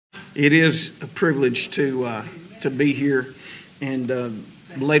It is a privilege to be here, and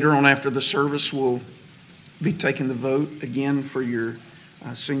later on after the service, we'll be taking the vote again for your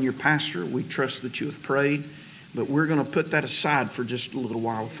senior pastor. We trust that you have prayed, but we're going to put that aside for just a little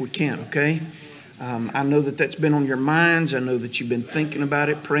while if we can, okay? I know that that's been on your minds. I know that you've been thinking about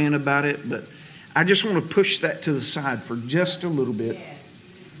it, praying about it, but I just want to push that to the side for just a little bit,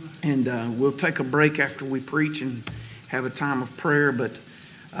 and we'll take a break after we preach and have a time of prayer, but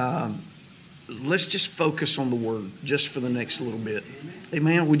let's just focus on the Word just for the next little bit.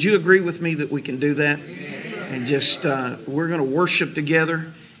 Amen. Would you agree with me that we can do that? And just, we're going to worship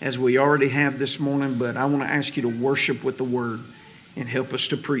together as we already have this morning, but I want to ask you to worship with the Word and help us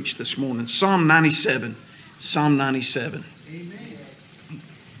to preach this morning. Psalm 97. Psalm 97. Amen.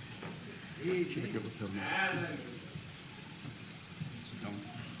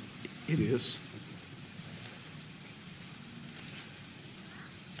 It is.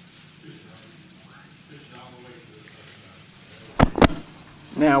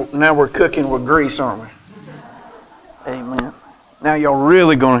 Now we're cooking with grease, aren't we? Amen. Now y'all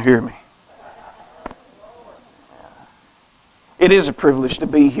really going to hear me. It is a privilege to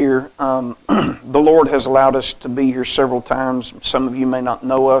be here. The Lord has allowed us to be here several times. Some of you may not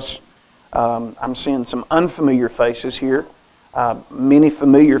know us. I'm seeing some unfamiliar faces here. Many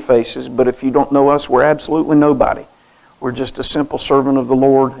familiar faces, but if you don't know us, we're absolutely nobody. We're just a simple servant of the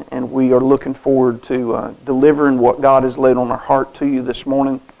Lord, and we are looking forward to delivering what God has laid on our heart to you this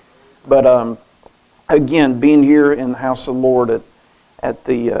morning. But again, being here in the house of the Lord at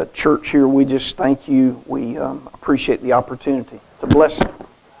the church here, we just thank you. We appreciate the opportunity. It's a blessing.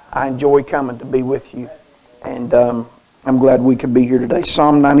 I enjoy coming to be with you, and I'm glad we could be here today.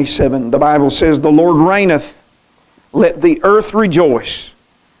 Psalm 97, the Bible says, "The Lord reigneth, let the earth rejoice,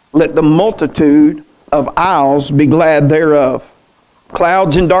 let the multitude of isles be glad thereof.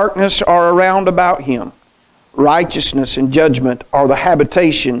 Clouds and darkness are around about him. Righteousness and judgment are the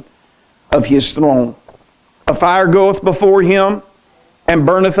habitation of his throne. A fire goeth before him, and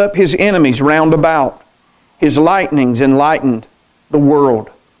burneth up his enemies round about. His lightnings enlightened the world.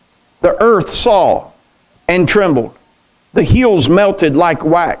 The earth saw and trembled. The hills melted like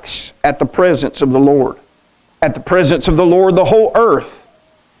wax at the presence of the Lord. At the presence of the Lord, the whole earth,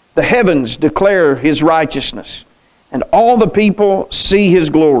 the heavens declare his righteousness, and all the people see his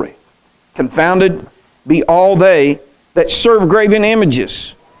glory. Confounded be all they that serve graven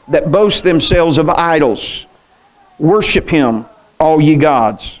images, that boast themselves of idols. Worship him, all ye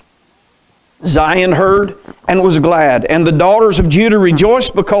gods. Zion heard and was glad, and the daughters of Judah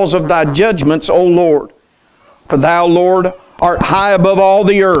rejoiced because of thy judgments, O Lord. For thou, Lord, art high above all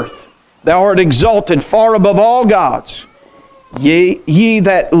the earth. Thou art exalted far above all gods. Ye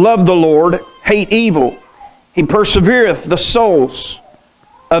that love the Lord hate evil. He persevereth the souls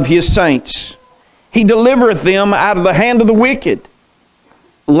of his saints. He delivereth them out of the hand of the wicked.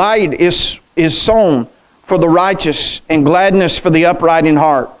 Light is sown for the righteous, and gladness for the upright in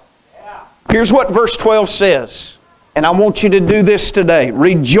heart." Here's what verse 12 says, and I want you to do this today.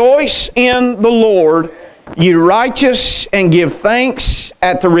 "Rejoice in the Lord, ye righteous, and give thanks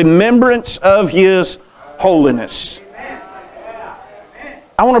at the remembrance of his holiness."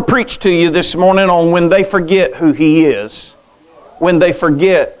 I want to preach to you this morning on when they forget who he is. When they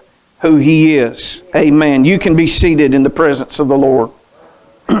forget who he is. Amen. You can be seated in the presence of the Lord.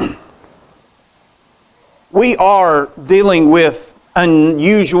 We are dealing with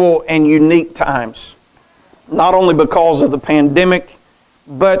unusual and unique times. Not only because of the pandemic,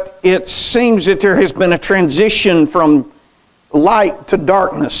 but it seems that there has been a transition from light to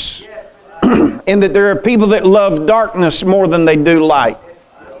darkness. And that there are people that love darkness more than they do light.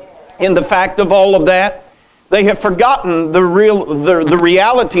 In the fact of all of that, they have forgotten the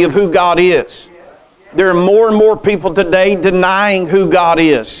reality of who God is. There are more and more people today denying who God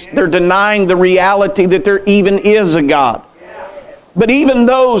is. They're denying the reality that there even is a God. But even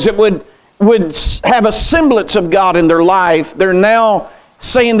those that would have a semblance of God in their life, they're now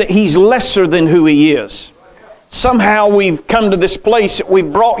saying that he's lesser than who he is. Somehow we've come to this place that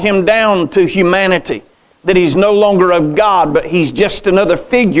we've brought him down to humanity. That he's no longer of God, but he's just another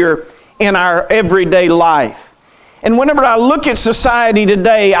figure in our everyday life. And whenever I look at society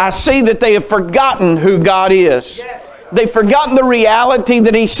today, I see that they have forgotten who God is. They've forgotten the reality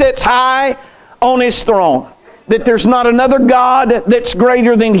that he sits high on his throne. That there's not another God that's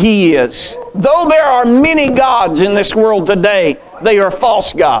greater than he is. Though there are many gods in this world today, they are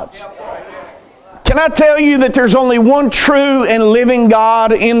false gods. Can I tell you that there's only one true and living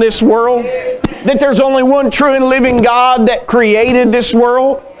God in this world? That there's only one true and living God that created this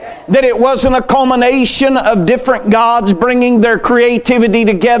world? that it wasn't a culmination of different gods bringing their creativity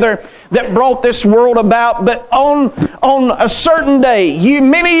together that brought this world about. But on a certain day,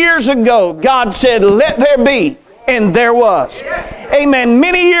 many years ago, God said, "Let there be," and there was. Amen.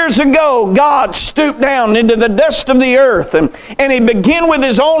 Many years ago, God stooped down into the dust of the earth and He began with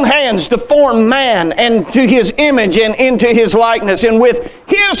His own hands to form man and to His image and into His likeness. And with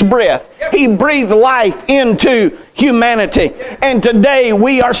His breath, He breathed life into humanity. And today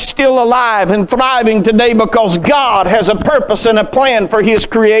we are still alive and thriving today because God has a purpose and a plan for His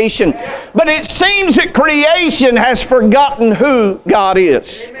creation. But it seems that creation has forgotten who God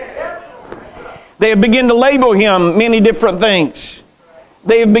is. They have begun to label Him many different things.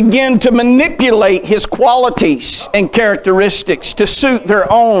 They have begun to manipulate His qualities and characteristics to suit their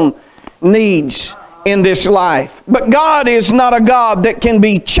own needs in this life. But God is not a God that can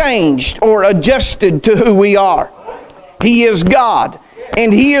be changed or adjusted to who we are. He is God,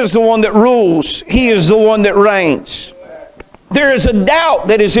 and He is the one that rules. He is the one that reigns. There is a doubt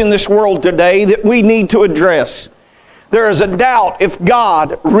that is in this world today that we need to address. There is a doubt if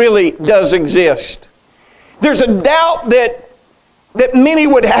God really does exist. There's a doubt that many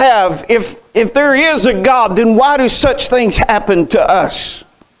would have, if there is a God, then why do such things happen to us?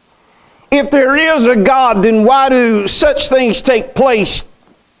 If there is a God, then why do such things take place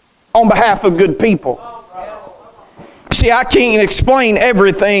on behalf of good people? See, I can't explain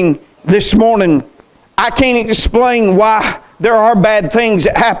everything this morning. I can't explain why there are bad things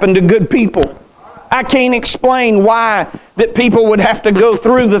that happen to good people. I can't explain why that people would have to go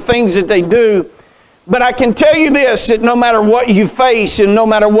through the things that they do. But I can tell you this, that no matter what you face and no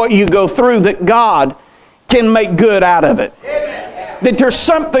matter what you go through, that God can make good out of it. That there's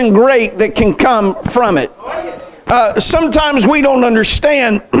something great that can come from it. Sometimes we don't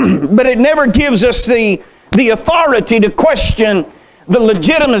understand, but it never gives us the authority to question the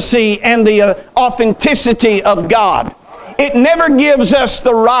legitimacy and the authenticity of God. It never gives us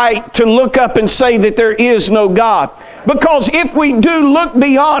the right to look up and say that there is no God. Because if we do look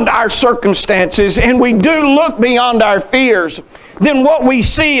beyond our circumstances and we do look beyond our fears, then what we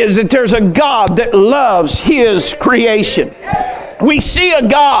see is that there's a God that loves His creation. We see a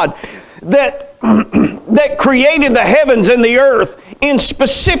God that created the heavens and the earth in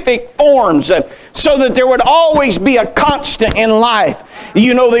specific forms so that there would always be a constant in life.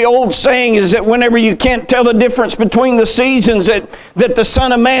 You know, the old saying is that whenever you can't tell the difference between the seasons, that the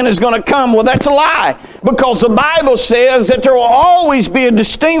Son of Man is going to come. Well, that's a lie. Because the Bible says that there will always be a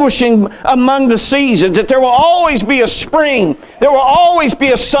distinguishing among the seasons. That there will always be a spring. There will always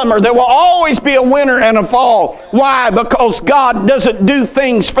be a summer. There will always be a winter and a fall. Why? Because God doesn't do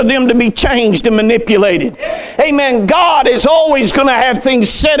things for them to be changed and manipulated. Amen. God is always going to have things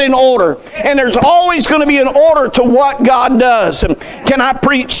set in order. And there's always going to be an order to what God does. And can I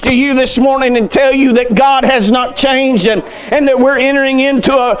preach to you this morning and tell you that God has not changed and that we're entering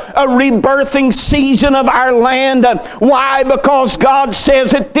into a rebirthing season of our land? Why? Because God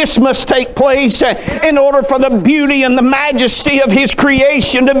says that this must take place in order for the beauty and the majesty of His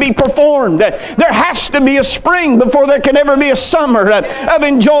creation to be performed. There has to be a spring before there can ever be a summer of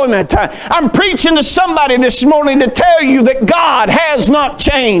enjoyment. I'm preaching to somebody this morning to tell you that God has not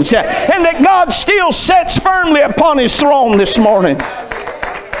changed and that God still sits firmly upon His throne this morning.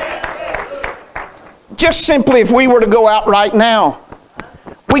 Just simply, if we were to go out right now,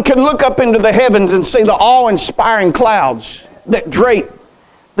 we could look up into the heavens and see the awe-inspiring clouds that drape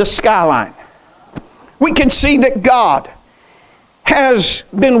the skyline. We can see that God has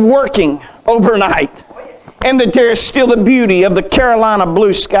been working overnight and that there is still the beauty of the Carolina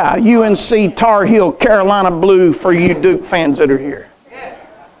blue sky. UNC Tar Heel Carolina blue for you Duke fans that are here.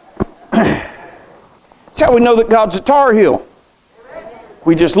 That's how we know that God's a Tar Heel.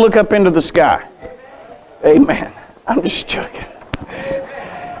 We just look up into the sky. Amen. I'm just joking.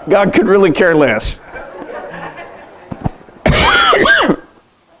 God could really care less.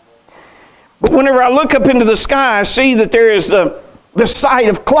 But whenever I look up into the sky, I see that there is the sight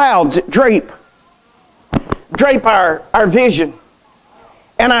of clouds that drape our vision.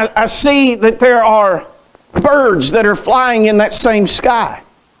 And I see that there are birds that are flying in that same sky.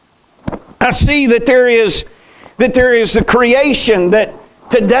 I see that there is the creation that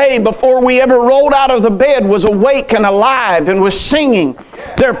today, before we ever rolled out of the bed, was awake and alive and was singing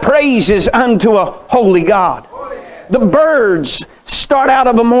their praises unto a holy God. The birds start out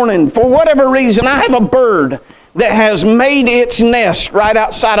of the morning. For whatever reason, I have a bird that has made its nest right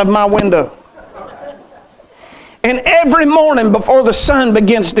outside of my window. And every morning before the sun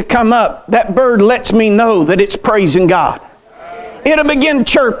begins to come up, that bird lets me know that it's praising God. It'll begin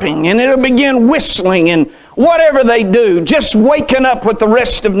chirping and it'll begin whistling and whatever they do, just waking up with the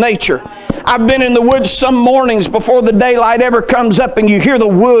rest of nature. I've been in the woods some mornings before the daylight ever comes up, and you hear the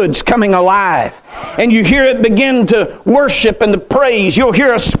woods coming alive. And you hear it begin to worship and to praise. You'll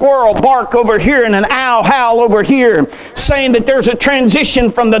hear a squirrel bark over here and an owl howl over here, saying that there's a transition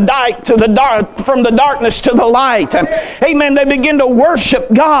from the from the darkness to the light. Amen. They begin to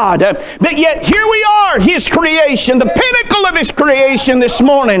worship God. But yet here we are, His creation, the pinnacle of His creation this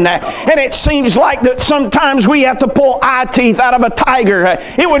morning. And it seems like that sometimes we have to pull eye teeth out of a tiger.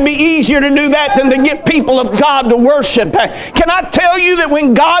 It would be easier to do that than to get people of God to worship. Can I tell you that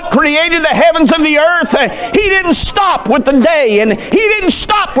when God created the heavens of the earth, He didn't stop with the day, and He didn't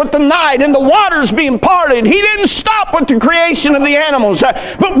stop with the night and the waters being parted. He didn't stop with the creation of the animals.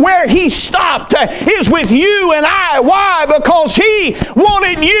 But where He stopped is with you and I. Why? Because He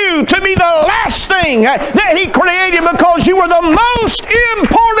wanted you to be the last thing that He created, because you were the most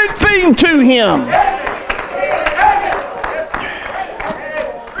important thing to Him.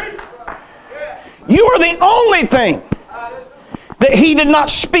 You are the only thing that He did not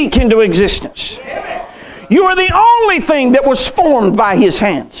speak into existence. You are the only thing that was formed by His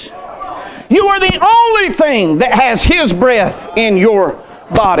hands. You are the only thing that has His breath in your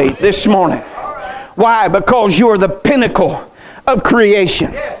body this morning. Why? Because you are the pinnacle of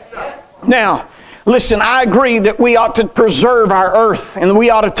creation. Now, listen, I agree that we ought to preserve our earth and we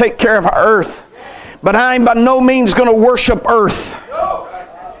ought to take care of our earth. But I ain't by no means going to worship earth.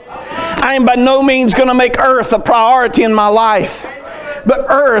 I ain't by no means going to make earth a priority in my life. But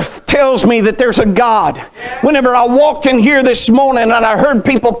earth tells me that there's a God. Whenever I walked in here this morning and I heard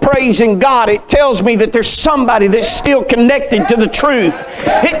people praising God, it tells me that there's somebody that's still connected to the truth.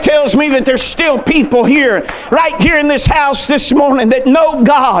 It tells me that there's still people here, right here in this house this morning, that know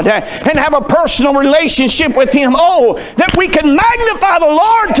God and have a personal relationship with Him. Oh, that we can magnify the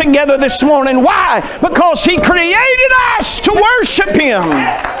Lord together this morning. Why? Because He created us to worship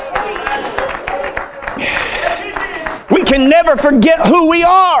Him. We can never forget who we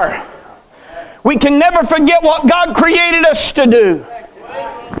are. We can never forget what God created us to do.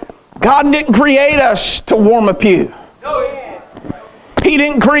 God didn't create us to warm a pew. He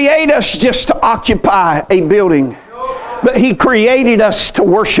didn't create us just to occupy a building. But He created us to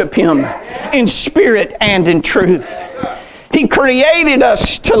worship Him in spirit and in truth. He created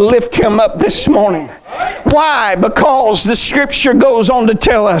us to lift Him up this morning. Why? Because the Scripture goes on to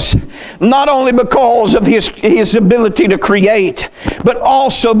tell us, not only because of His ability to create, but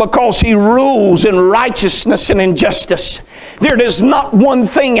also because He rules in righteousness and in justice. There is not one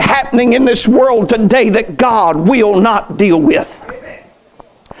thing happening in this world today that God will not deal with.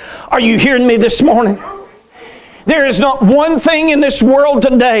 Are you hearing me this morning? There is not one thing in this world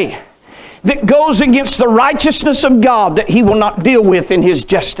today that goes against the righteousness of God that He will not deal with in His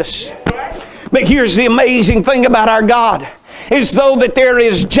justice. But here's the amazing thing about our God. Is though that there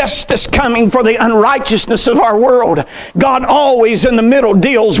is justice coming for the unrighteousness of our world, God always in the middle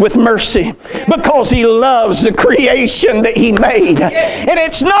deals with mercy, because He loves the creation that He made. And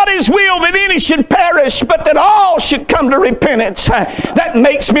it's not His will that any should perish, but that all should come to repentance. That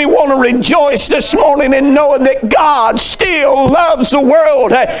makes me want to rejoice this morning in knowing that God still loves the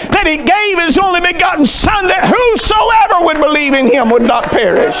world, that He gave His only begotten Son, that whosoever would believe in Him would not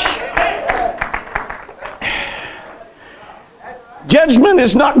perish. Judgment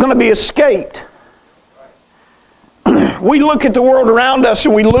is not going to be escaped. We look at the world around us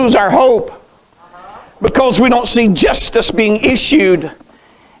and we lose our hope because we don't see justice being issued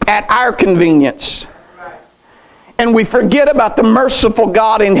at our convenience. And we forget about the merciful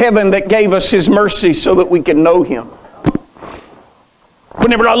God in heaven that gave us His mercy so that we can know Him.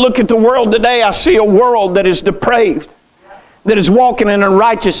 Whenever I look at the world today, I see a world that is depraved, that is walking in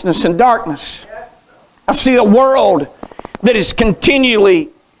unrighteousness and darkness. I see a world that is continually,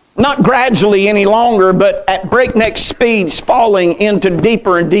 not gradually any longer, but at breakneck speeds falling into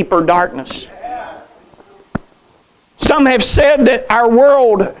deeper and deeper darkness. Some have said that our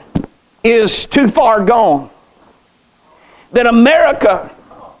world is too far gone, that America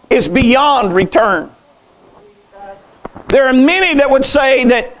is beyond return. There are many that would say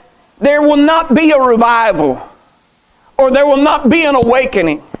that there will not be a revival or there will not be an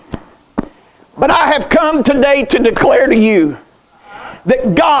awakening. But I have come today to declare to you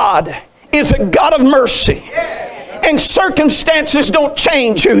that God is a God of mercy. And circumstances don't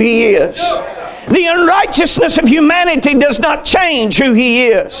change who He is. The unrighteousness of humanity does not change who He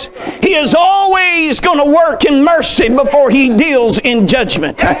is. He is always going to work in mercy before He deals in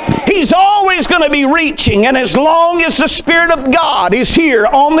judgment. He's always going to be reaching, and as long as the Spirit of God is here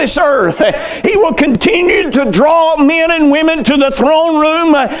on this earth, He will continue to draw men and women to the throne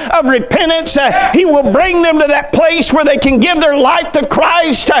room of repentance. He will bring them to that place where they can give their life to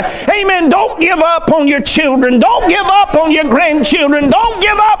Christ. Amen. Don't give up on your children. Don't give up on your grandchildren. Don't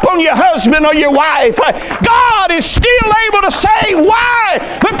give up on your husband or your wife. God is still able to save.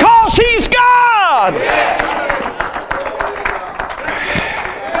 Why? Because He's God.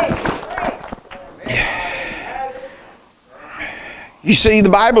 You see, the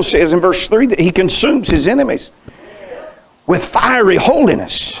Bible says in verse 3 that He consumes His enemies with fiery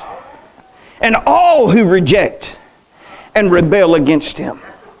holiness, and all who reject and rebel against Him.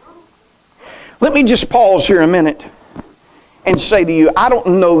 Let me just pause here a minute and say to you, I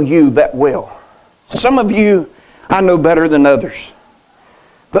don't know you that well. Some of you I know better than others.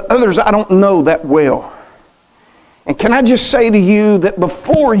 But others I don't know that well. And can I just say to you that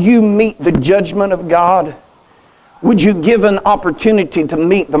before you meet the judgment of God, would you give an opportunity to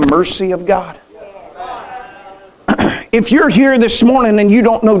meet the mercy of God? If you're here this morning and you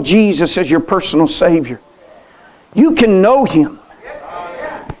don't know Jesus as your personal Savior, you can know Him.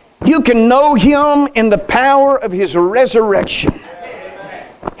 You can know Him in the power of His resurrection.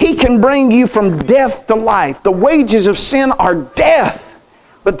 He can bring you from death to life. The wages of sin are death,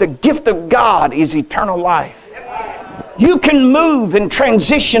 but the gift of God is eternal life. You can move and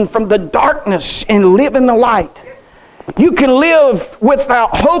transition from the darkness and live in the light. You can live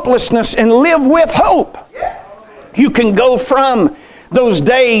without hopelessness and live with hope. You can go from those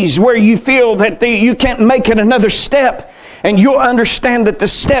days where you feel that you can't make it another step, and you'll understand that the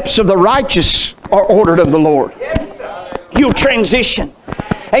steps of the righteous are ordered of the Lord. You'll transition.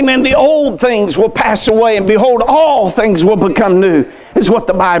 Amen. The old things will pass away, and behold, all things will become new, is what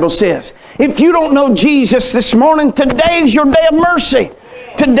the Bible says. If you don't know Jesus this morning, today is your day of mercy.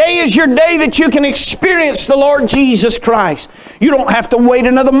 Today is your day that you can experience the Lord Jesus Christ. You don't have to wait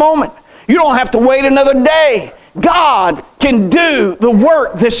another moment. You don't have to wait another day. God can do the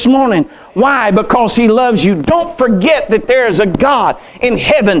work this morning. Why? Because He loves you. Don't forget that there is a God in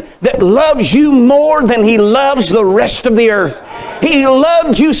heaven that loves you more than He loves the rest of the earth. He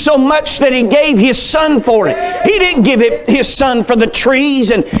loved you so much that He gave His Son for it. He didn't give His Son for the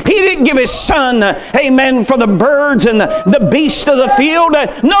trees, and He didn't give His Son, amen, for the birds and the beasts of the field.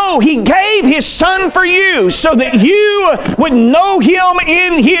 No, He gave His Son for you so that you would know Him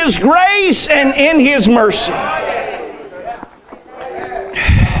in His grace and in His mercy.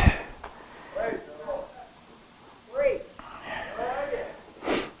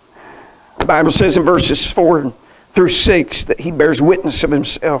 The Bible says in verses 4 through 6 that He bears witness of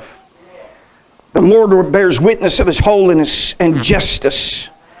Himself. The Lord bears witness of His holiness and justice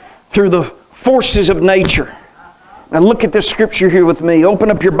through the forces of nature. Now look at this scripture here with me.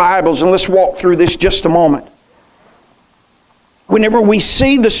 Open up your Bibles and let's walk through this just a moment. Whenever we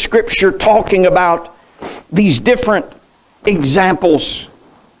see the scripture talking about these different examples,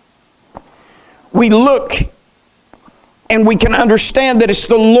 we look and we can understand that it's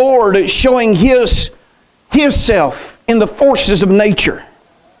the Lord showing Himself in the forces of nature.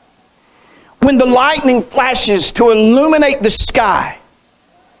 When the lightning flashes to illuminate the sky,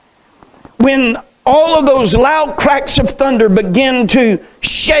 when all of those loud cracks of thunder begin to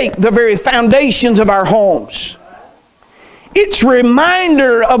shake the very foundations of our homes, it's a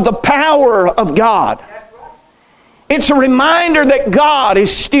reminder of the power of God. It's a reminder that God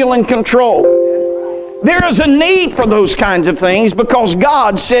is still in control. There is a need for those kinds of things because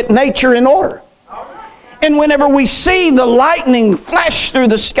God set nature in order. And whenever we see the lightning flash through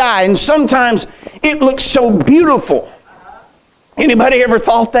the sky, and sometimes it looks so beautiful. Anybody ever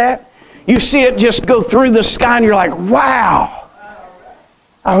thought that? You see it just go through the sky and you're like, wow.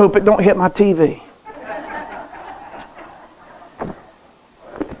 I hope it don't hit my TV.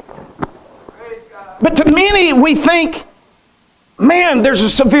 But to many, we think, man, there's a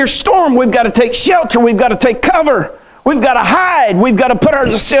severe storm. We've got to take shelter. We've got to take cover. We've got to hide. We've got to put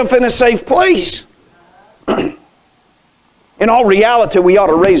ourselves in a safe place. In all reality, we ought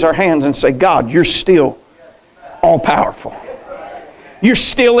to raise our hands and say, God, You're still all-powerful. You're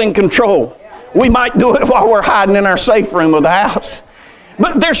still in control. We might do it while we're hiding in our safe room of the house.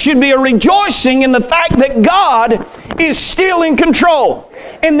 But there should be a rejoicing in the fact that God is still in control.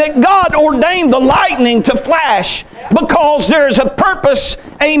 And that God ordained the lightning to flash because there's a purpose,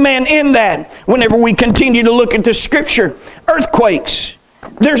 amen, in that. Whenever we continue to look at the scripture, earthquakes.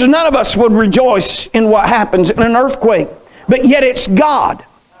 There's none of us would rejoice in what happens in an earthquake. But yet it's God.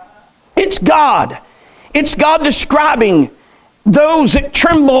 It's God. It's God describing those that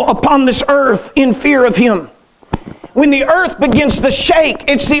tremble upon this earth in fear of Him. When the earth begins to shake,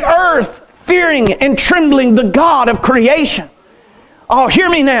 it's the earth fearing and trembling the God of creation. Oh, hear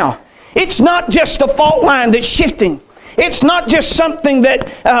me now. It's not just a fault line that's shifting. It's not just something that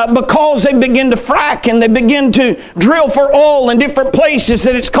because they begin to frack and they begin to drill for oil in different places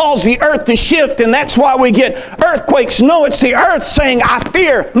that it's caused the earth to shift, and that's why we get earthquakes. No, it's the earth saying, I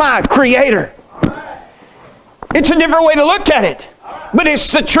fear my Creator. It's a different way to look at it, but it's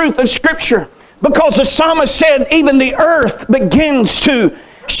the truth of Scripture. Because the psalmist said, even the earth begins to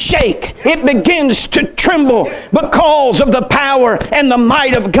shake. It begins to tremble because of the power and the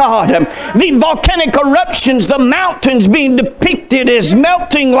might of God. The volcanic eruptions, the mountains being depicted as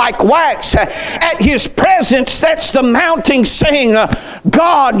melting like wax at His presence. That's the mountain saying,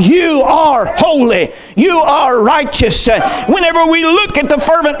 God, you are holy. You are righteous. Whenever we look at the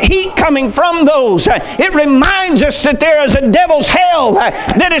fervent heat coming from those, it reminds us that there is a devil's hell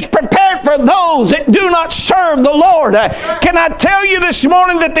that is prepared for those that do not serve the Lord. Can I tell you this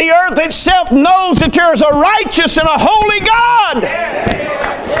morning that the earth itself knows that there is a righteous and a holy God?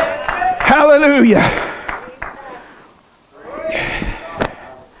 Hallelujah.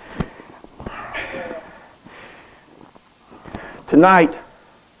 Tonight,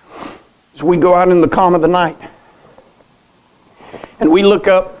 as we go out in the calm of the night, and we look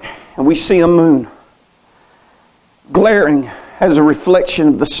up and we see a moon glaring as a reflection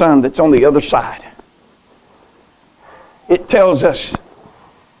of the sun that's on the other side, it tells us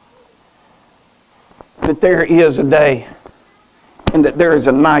that there is a day and that there is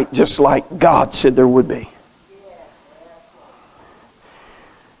a night just like God said there would be.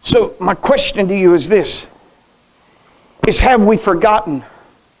 So my question to you is this, is have we forgotten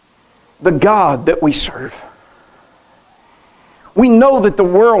the God that we serve? We know that the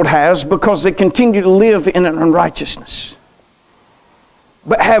world has, because they continue to live in an unrighteousness.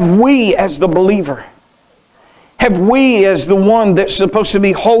 But have we as the believer, have we as the one that's supposed to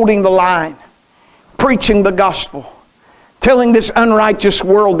be holding the line, preaching the gospel, telling this unrighteous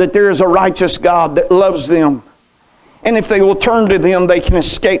world that there is a righteous God that loves them, and if they will turn to them, they can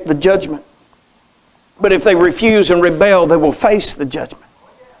escape the judgment. But if they refuse and rebel, they will face the judgment.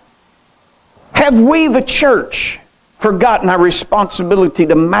 Have we, the church, forgotten our responsibility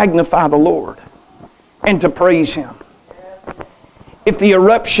to magnify the Lord and to praise Him? If the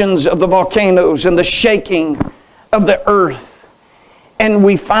eruptions of the volcanoes and the shaking of the earth, and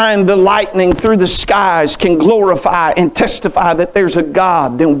we find the lightning through the skies can glorify and testify that there's a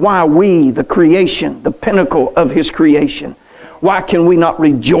God, then why we, the creation, the pinnacle of His creation, why can we not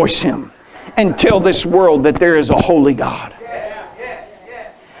rejoice Him and tell this world that there is a holy God?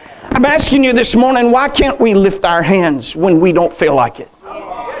 I'm asking you this morning, why can't we lift our hands when we don't feel like it?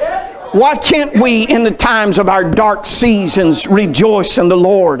 Why can't we, in the times of our dark seasons, rejoice in the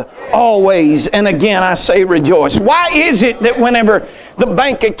Lord always? And again, I say rejoice. Why is it that whenever the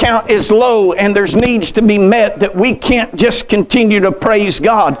bank account is low and there's needs to be met, that we can't just continue to praise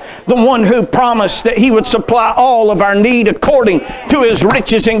God, the one who promised that He would supply all of our need according to His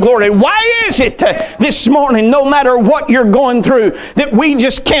riches and glory? Why is it this morning, no matter what you're going through, that we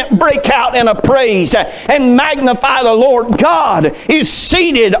just can't break out in a praise and magnify the Lord? God is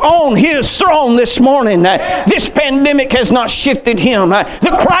seated on His throne this morning. This pandemic has not shifted Him.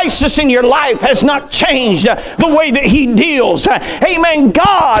 The crisis in your life has not changed the way that He deals. Amen.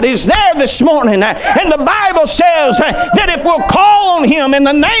 God is there this morning. And the Bible says that if we'll call on Him in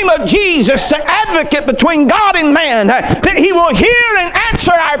the name of Jesus, the advocate between God and man, that He will hear and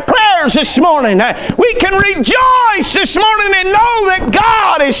answer our prayers this morning. We can rejoice this morning and know that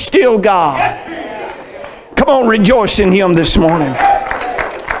God is still God. Come on, rejoice in Him this morning.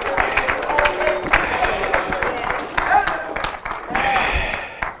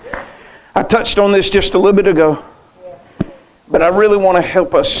 I touched on this just a little bit ago, but I really want to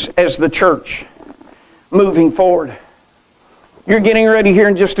help us as the church moving forward. You're getting ready here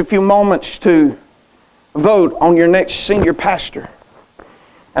in just a few moments to vote on your next senior pastor.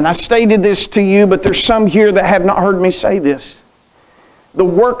 And I stated this to you, but there's some here that have not heard me say this. The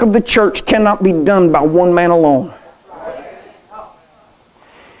work of the church cannot be done by one man alone.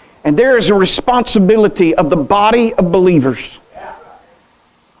 And there is a responsibility of the body of believers.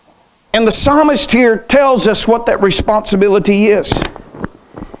 And the psalmist here tells us what that responsibility is.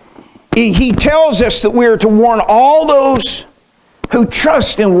 He tells us that we are to warn all those who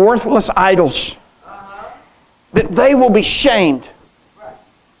trust in worthless idols that they will be shamed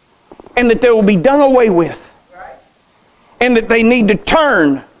and that they will be done away with and that they need to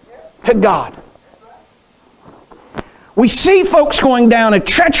turn to God. We see folks going down a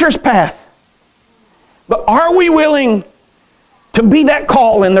treacherous path. But are we willing to be that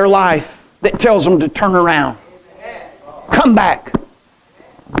call in their life that tells them to turn around? Come back.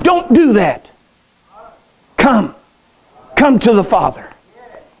 Don't do that. Come. Come to the Father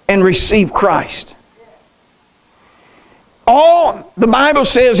and receive Christ. All the Bible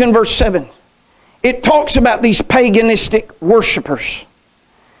says in verse 7, it talks about these paganistic worshipers.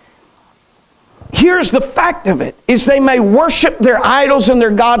 Here's the fact of it, is they may worship their idols and their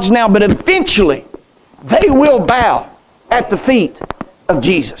gods now, but eventually they will bow at the feet of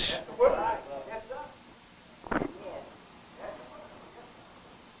Jesus.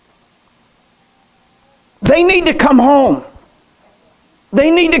 They need to come home.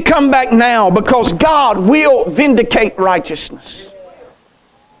 They need to come back now, because God will vindicate righteousness.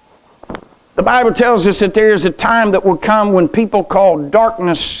 The Bible tells us that there is a time that will come when people call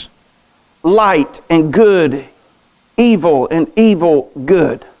darkness light and good evil and evil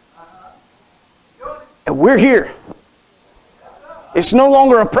good. And we're here. It's no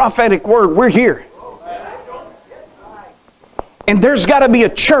longer a prophetic word. We're here. And there's got to be a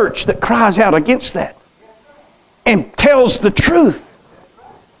church that cries out against that and tells the truth.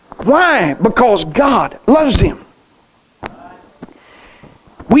 Why? Because God loves them.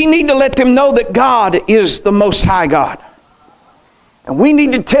 We need to let them know that God is the Most High God. And we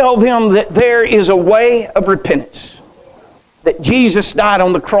need to tell them that there is a way of repentance. That Jesus died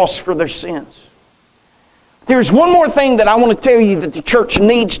on the cross for their sins. There's one more thing that I want to tell you that the church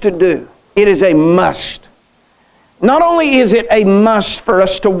needs to do. It is a must. Not only is it a must for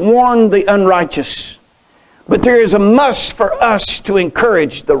us to warn the unrighteous, but there is a must for us to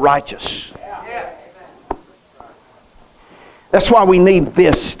encourage the righteous. That's why we need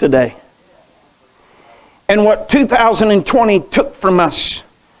this today. And what 2020 took from us,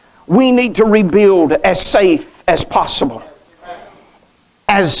 we need to rebuild as safe as possible,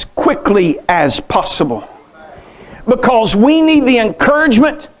 as quickly as possible. Because we need the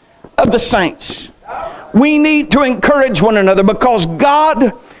encouragement of the saints. We need to encourage one another, because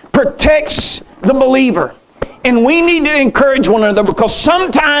God protects the believer. And we need to encourage one another, because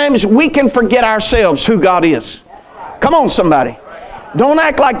sometimes we can forget ourselves who God is. Come on, somebody. Don't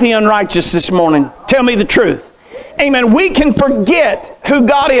act like the unrighteous this morning. Tell me the truth. Amen. We can forget who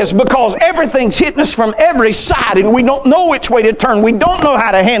God is, because everything's hitting us from every side and we don't know which way to turn. We don't know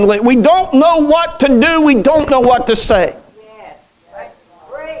how to handle it. We don't know what to do. We don't know what to say.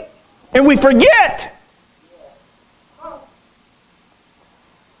 And we forget.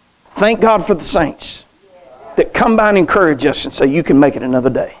 Thank God for the saints that come by and encourage us and say, you can make it another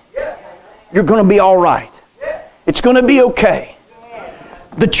day. You're going to be all right. It's going to be okay.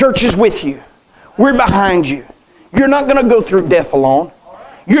 The church is with you. We're behind you. You're not going to go through death alone.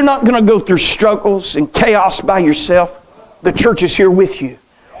 You're not going to go through struggles and chaos by yourself. The church is here with you.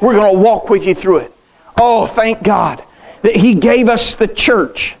 We're going to walk with you through it. Oh, thank God that He gave us the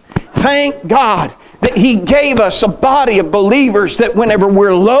church. Thank God that He gave us a body of believers, that whenever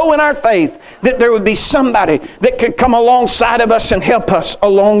we're low in our faith, that there would be somebody that could come alongside of us and help us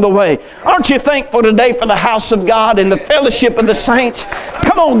along the way. Aren't you thankful today for the house of God and the fellowship of the saints?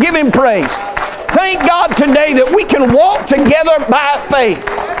 Come on, give Him praise. Thank God today that we can walk together by faith.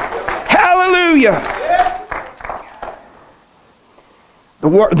 Hallelujah.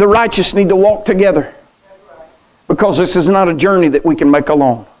 The righteous need to walk together, because this is not a journey that we can make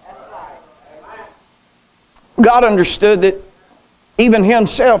alone. God understood that even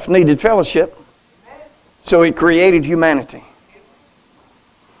Himself needed fellowship, so He created humanity.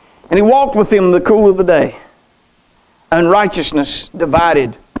 And He walked with them in the cool of the day. Unrighteousness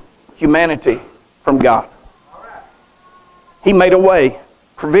divided humanity from God. He made a way.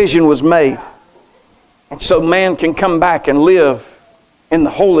 Provision was made. And so man can come back and live in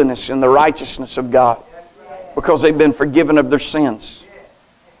the holiness and the righteousness of God, because they've been forgiven of their sins.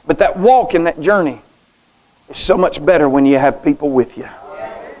 But that walk and that journey is so much better when you have people with you.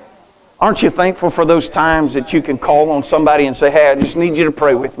 Aren't you thankful for those times that you can call on somebody and say, hey, I just need you to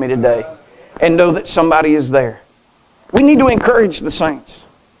pray with me today, and know that somebody is there? We need to encourage the saints.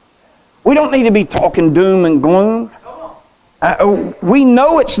 We don't need to be talking doom and gloom. We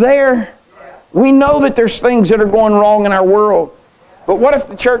know it's there. We know that there's things that are going wrong in our world. But what if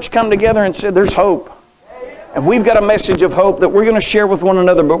the church come together and said, there's hope? And we've got a message of hope that we're going to share with one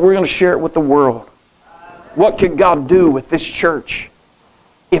another, but we're going to share it with the world. What could God do with this church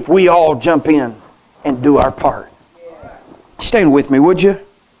if we all jump in and do our part? Stand with me, would you?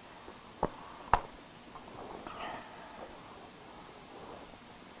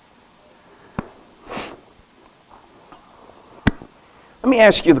 Let me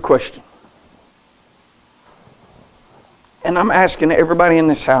ask you the question. And I'm asking everybody in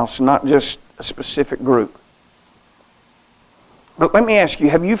this house, not just a specific group. But let me ask you,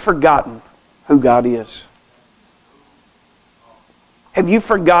 have you forgotten who God is? Have you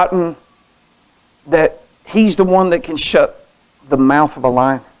forgotten that He's the one that can shut the mouth of a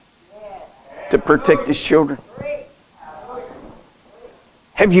lion to protect His children?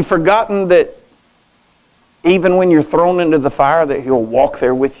 Have you forgotten that even when you're thrown into the fire, that He'll walk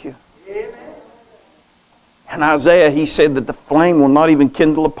there with you? In Isaiah, He said that the flame will not even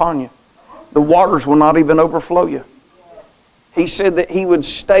kindle upon you. The waters will not even overflow you. He said that He would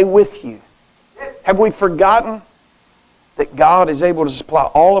stay with you. Have we forgotten that God is able to supply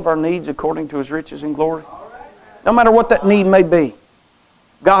all of our needs according to His riches and glory? No matter what that need may be,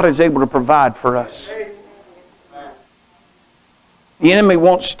 God is able to provide for us. The enemy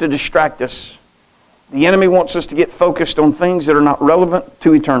wants to distract us. The enemy wants us to get focused on things that are not relevant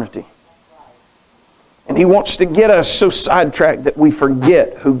to eternity. And he wants to get us so sidetracked that we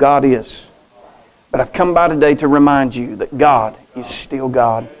forget who God is. But I've come by today to remind you that God is still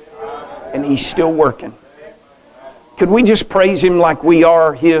God. And He's still working. Could we just praise Him like we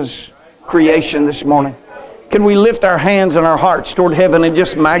are His creation this morning? Could we lift our hands and our hearts toward heaven and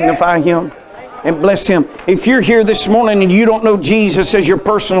just magnify Him and bless Him? If you're here this morning and you don't know Jesus as your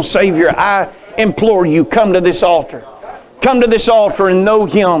personal Savior, I implore you, come to this altar. Come to this altar and know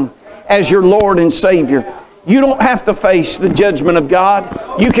Him as your Lord and Savior. You don't have to face the judgment of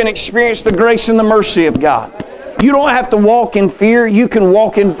God. You can experience the grace and the mercy of God. You don't have to walk in fear. You can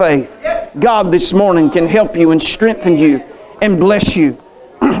walk in faith. God this morning can help you and strengthen you and bless you.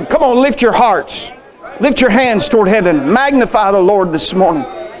 Come on, lift your hearts. Lift your hands toward heaven. Magnify the Lord this morning.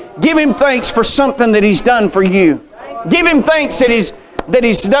 Give Him thanks for something that He's done for you. Give Him thanks that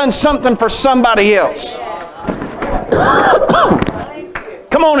He's done something for somebody else.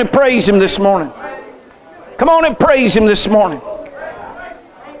 Come on and praise Him this morning. Come on and praise Him this morning.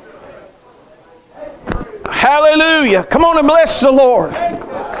 Hallelujah. Come on and bless the Lord.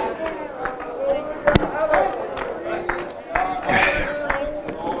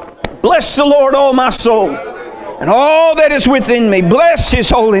 Bless the Lord, all my soul, and all that is within me. Bless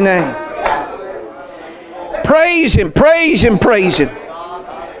His holy name. Praise Him, praise Him, praise Him.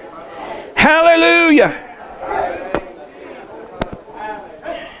 Hallelujah.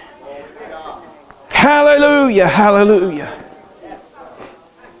 Hallelujah, hallelujah.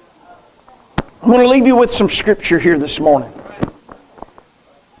 I'm going to leave you with some scripture here this morning.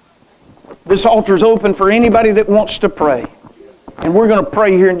 This altar is open for anybody that wants to pray. And we're going to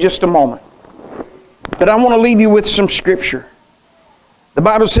pray here in just a moment. But I want to leave you with some scripture. The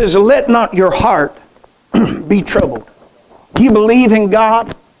Bible says, let not your heart be troubled. Do you believe in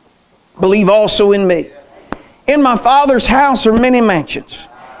God? Believe also in me. In my Father's house are many mansions.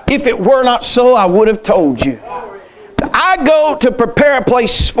 If it were not so, I would have told you. I go to prepare a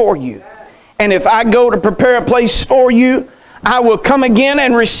place for you. And if I go to prepare a place for you, I will come again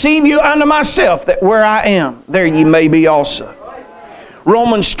and receive you unto myself, that where I am, there ye may be also.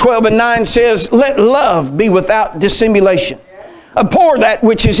 Romans 12:9 says, let love be without dissimulation. Abhor that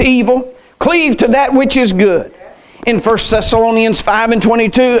which is evil. Cleave to that which is good. In 1 Thessalonians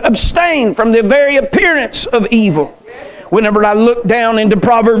 5:22, abstain from the very appearance of evil. Whenever I look down into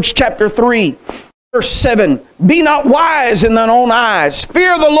Proverbs chapter 3, verse 7, be not wise in thine own eyes.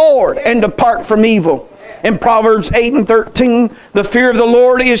 Fear the Lord and depart from evil. In Proverbs 8:13, the fear of the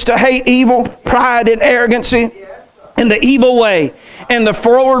Lord is to hate evil, pride and arrogancy, and the evil way, and the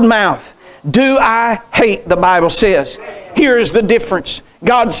froward mouth. Do I hate, the Bible says. Here is the difference.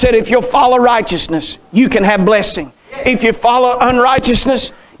 God said if you'll follow righteousness, you can have blessing. If you follow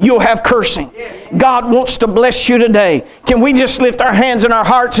unrighteousness, you'll have cursing. God wants to bless you today. Can we just lift our hands and our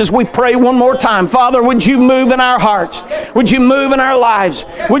hearts as we pray one more time? Father, would you move in our hearts? Would you move in our lives?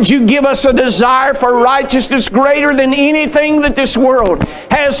 Would you give us a desire for righteousness greater than anything that this world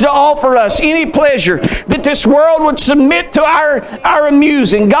has to offer us? Any pleasure that this world would submit to our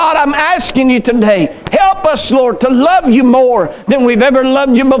amusing. God, I'm asking you today, help us, Lord, to love you more than we've ever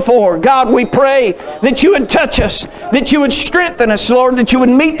loved you before. God, we pray that you would touch us, that you would strengthen us, Lord, that you would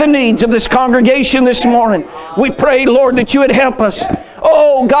meet the needs of this congregation this morning. We pray, Lord, that you would help us,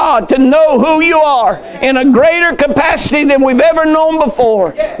 oh God, to know who you are in a greater capacity than we've ever known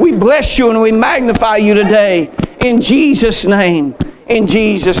before. We bless you and we magnify you today. In Jesus' name. In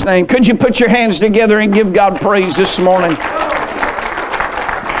Jesus' name. Could you put your hands together and give God praise this morning?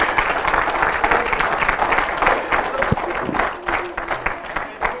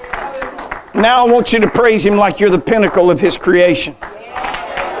 Now I want you to praise Him like you're the pinnacle of His creation.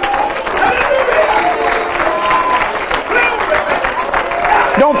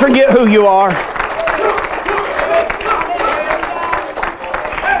 Don't forget who you are.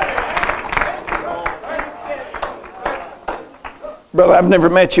 Brother, I've never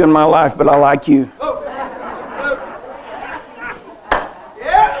met you in my life, but I like you.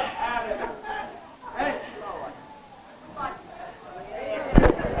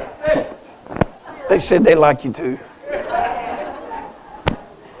 They said they like you too.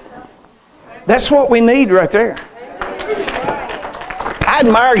 That's what we need right there. I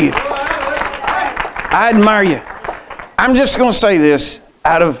admire you. I admire you. I'm just going to say this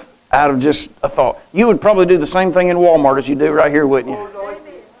out of just a thought. You would probably do the same thing in Walmart as you do right here, wouldn't you?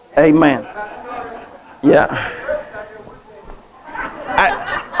 Amen. Yeah.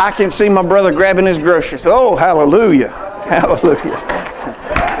 I can see my brother grabbing his groceries. Oh, hallelujah. Hallelujah.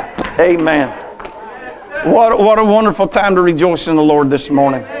 Amen. What a wonderful time to rejoice in the Lord this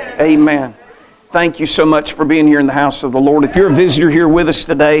morning. Amen. Thank you so much for being here in the house of the Lord. If you're a visitor here with us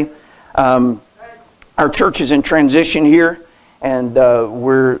today, our church is in transition here, and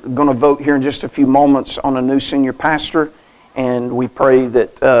we're going to vote here in just a few moments on a new senior pastor, and we pray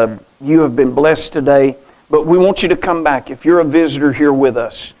that you have been blessed today. But we want you to come back. If you're a visitor here with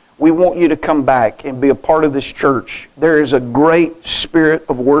us, we want you to come back and be a part of this church. There is a great spirit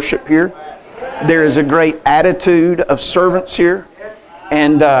of worship here. There is a great attitude of servants here.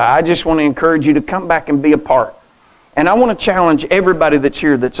 And I just want to encourage you to come back and be a part. And I want to challenge everybody that's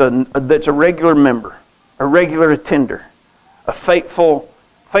here that's a regular member, a regular attender, a faithful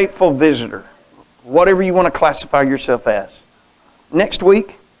visitor, whatever you want to classify yourself as. Next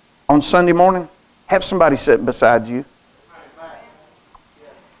week, on Sunday morning, have somebody sit beside you.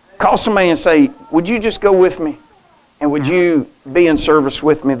 Call somebody and say, would you just go with me? And would you be in service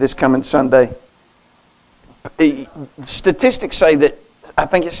with me this coming Sunday? Statistics say that I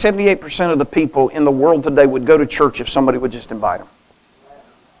think it's 78% of the people in the world today would go to church if somebody would just invite them.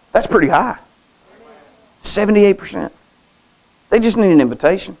 That's pretty high. 78%. They just need an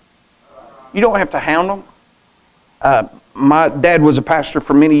invitation. You don't have to hound them. My dad was a pastor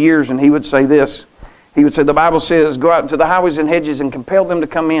for many years, and he would say this. He would say, the Bible says, go out into the highways and hedges and compel them to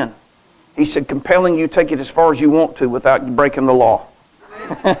come in. He said, compelling you, take it as far as you want to without breaking the law.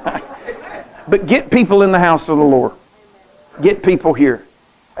 But get people in the house of the Lord. Get people here.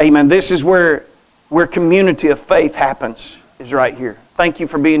 Amen. This is where community of faith happens, is right here. Thank you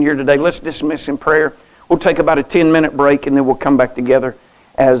for being here today. Let's dismiss in prayer. We'll take about a 10-minute break, and then we'll come back together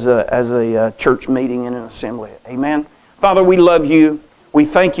as a church meeting and an assembly. Amen. Father, we love you. We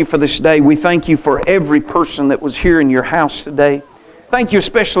thank you for this day. We thank you for every person that was here in your house today. Thank you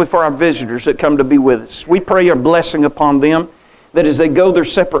especially for our visitors that come to be with us. We pray your blessing upon them, that as they go their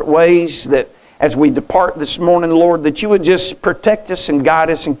separate ways, that as we depart this morning, Lord, that you would just protect us and guide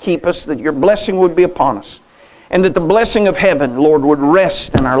us and keep us, that your blessing would be upon us, and that the blessing of heaven, Lord, would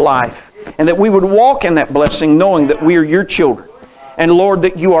rest in our life, and that we would walk in that blessing knowing that we are your children, and Lord,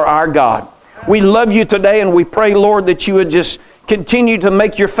 that you are our God. We love you today, and we pray, Lord, that you would just continue to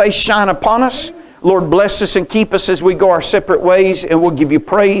make your face shine upon us. Lord, bless us and keep us as we go our separate ways, and we'll give you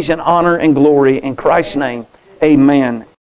praise and honor and glory in Christ's name. Amen.